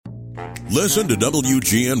Listen to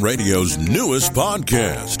WGN Radio's newest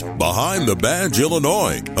podcast, Behind the Badge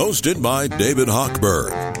Illinois, hosted by David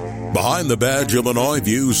Hochberg. Behind the Badge Illinois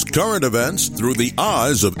views current events through the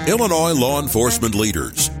eyes of Illinois law enforcement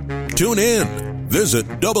leaders. Tune in. Visit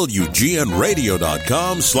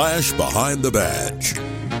WGNRadio.com/Behind the Badge.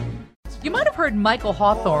 You might have heard Michael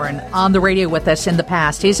Hawthorne on the radio with us in the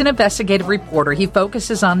past. He's an investigative reporter. He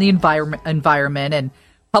focuses on the environment and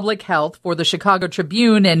public health for the Chicago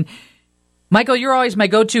Tribune. And Michael, you're always my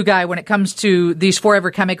go-to guy when it comes to these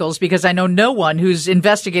forever chemicals, because I know no one who's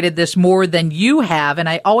investigated this more than you have, and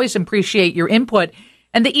I always appreciate your input.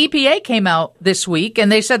 And the EPA came out this week,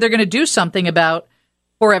 and they said they're going to do something about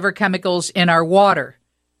forever chemicals in our water.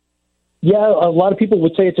 Yeah, a lot of people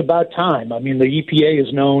would say it's about time. I mean, the EPA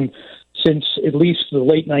is known since at least the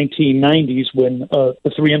late 1990s when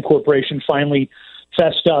the 3M Corporation finally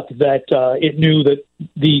fessed up that it knew that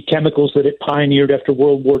the chemicals that it pioneered after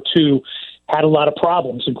World War II had a lot of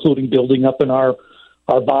problems, including building up in our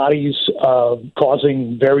bodies,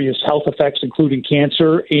 causing various health effects, including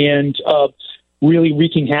cancer, and really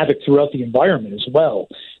wreaking havoc throughout the environment as well.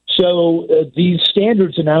 So these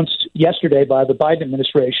standards announced yesterday by the Biden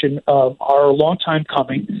administration are a long time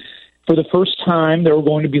coming. For the first time, there are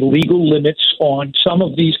going to be legal limits on some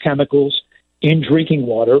of these chemicals in drinking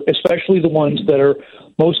water, especially the ones that are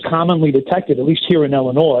most commonly detected, at least here in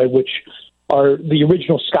Illinois, which are the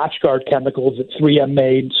original Scotchgard chemicals that 3M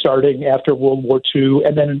made starting after World War II,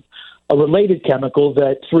 and then a related chemical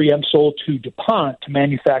that 3M sold to DuPont to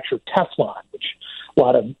manufacture Teflon, which a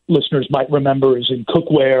lot of listeners might remember is in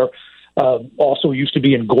cookware, also used to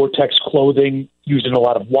be in Gore-Tex clothing, used in a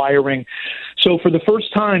lot of wiring. So for the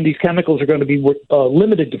first time, these chemicals are going to be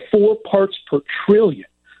limited to 4 parts per trillion.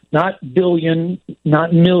 Not billion,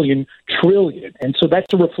 not million, trillion. And so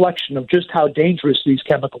that's a reflection of just how dangerous these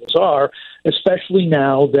chemicals are, especially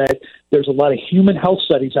now that there's a lot of human health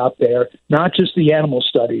studies out there, not just the animal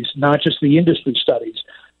studies, not just the industry studies,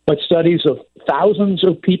 but studies of thousands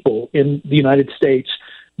of people in the United States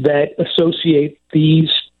that associate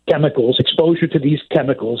these chemicals, exposure to these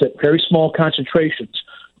chemicals at very small concentrations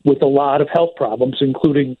with a lot of health problems,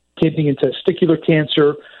 including kidney and testicular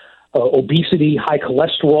cancer, obesity, high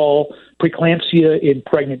cholesterol, preeclampsia in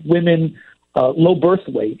pregnant women, low birth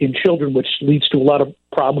weight in children, which leads to a lot of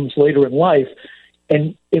problems later in life.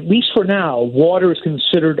 And at least for now, water is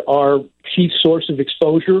considered our chief source of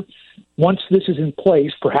exposure. Once this is in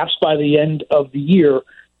place, perhaps by the end of the year,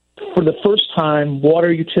 for the first time,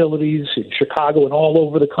 water utilities in Chicago and all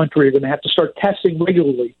over the country are going to have to start testing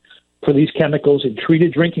regularly for these chemicals in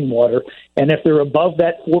treated drinking water. And if they're above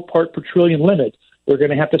that 4 part per trillion limit, they're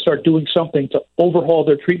going to have to start doing something to overhaul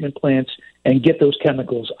their treatment plants and get those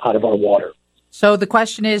chemicals out of our water. So the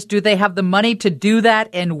question is, do they have the money to do that,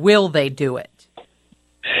 and will they do it?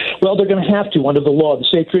 Well, they're going to have to under the law. The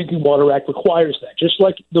Safe Drinking Water Act requires that, just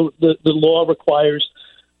like the law requires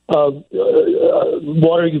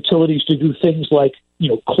water utilities to do things like,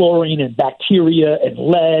 chlorine and bacteria and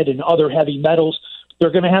lead and other heavy metals.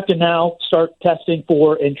 They're going to have to now start testing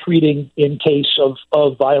for and treating in case of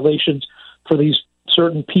violations for these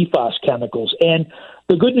certain PFAS chemicals. And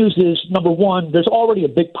the good news is, number one, there's already a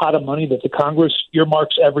big pot of money that the Congress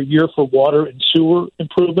earmarks every year for water and sewer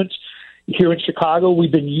improvements. Here in Chicago,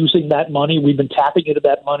 we've been using that money. We've been tapping into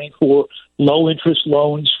that money for low-interest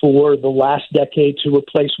loans for the last decade to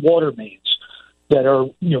replace water mains that are,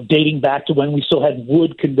 dating back to when we still had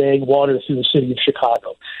wood conveying water through the city of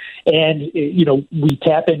Chicago. And, we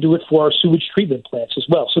tap into it for our sewage treatment plants as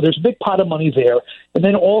well. So there's a big pot of money there. And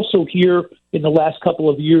then also here in the last couple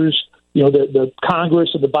of years, the Congress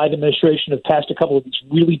and the Biden administration have passed a couple of these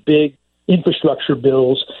really big infrastructure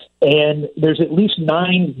bills, and there's at least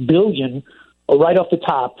 $9 billion right off the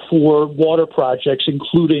top for water projects,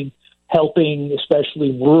 including helping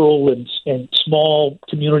especially rural and small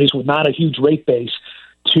communities with not a huge rate base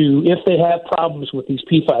to, if they have problems with these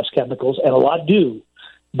PFAS chemicals, and a lot do,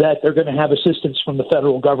 that they're going to have assistance from the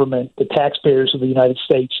federal government, the taxpayers of the United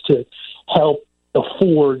States, to help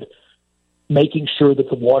afford making sure that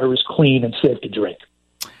the water is clean and safe to drink.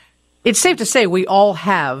 It's safe to say we all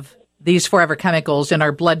have these forever chemicals in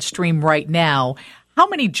our bloodstream right now. How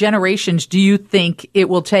many generations do you think it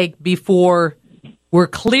will take before we're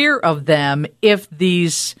clear of them if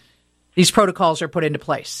these protocols are put into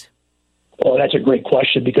place? Oh, that's a great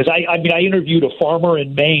question, because I interviewed a farmer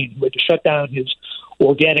in Maine who had to shut down his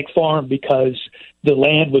organic farm because the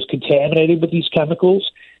land was contaminated with these chemicals.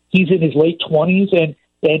 He's in his late 20s, and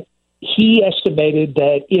he estimated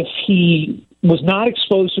that if he was not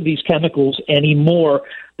exposed to these chemicals anymore,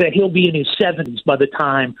 that he'll be in his 70s by the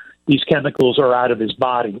time these chemicals are out of his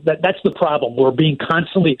body. That's the problem. We're being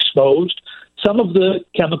constantly exposed. Some of the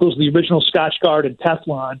chemicals, the original Scotchgard and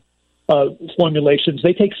Teflon formulations,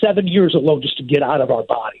 they take 7 years alone just to get out of our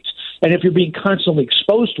bodies. And if you're being constantly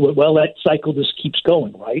exposed to it, well, that cycle just keeps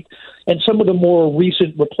going, right? And some of the more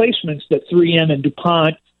recent replacements that 3M and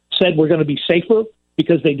DuPont said were going to be safer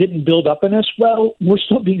because they didn't build up in us, well, we're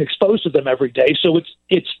still being exposed to them every day. So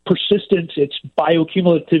it's persistence, it's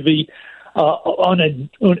bioaccumulativity on a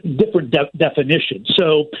different definition.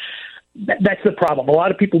 So that's the problem. A lot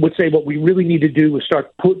of people would say what we really need to do is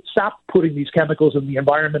stop putting these chemicals in the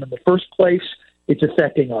environment in the first place. It's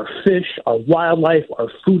affecting our fish, our wildlife, our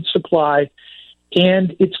food supply,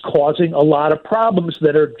 and it's causing a lot of problems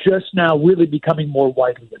that are just now really becoming more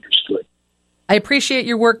widely understood. I appreciate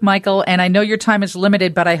your work, Michael, and I know your time is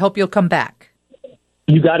limited, but I hope you'll come back.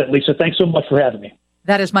 You got it, Lisa. Thanks so much for having me.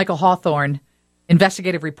 That is Michael Hawthorne,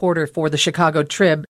 investigative reporter for the Chicago Trib.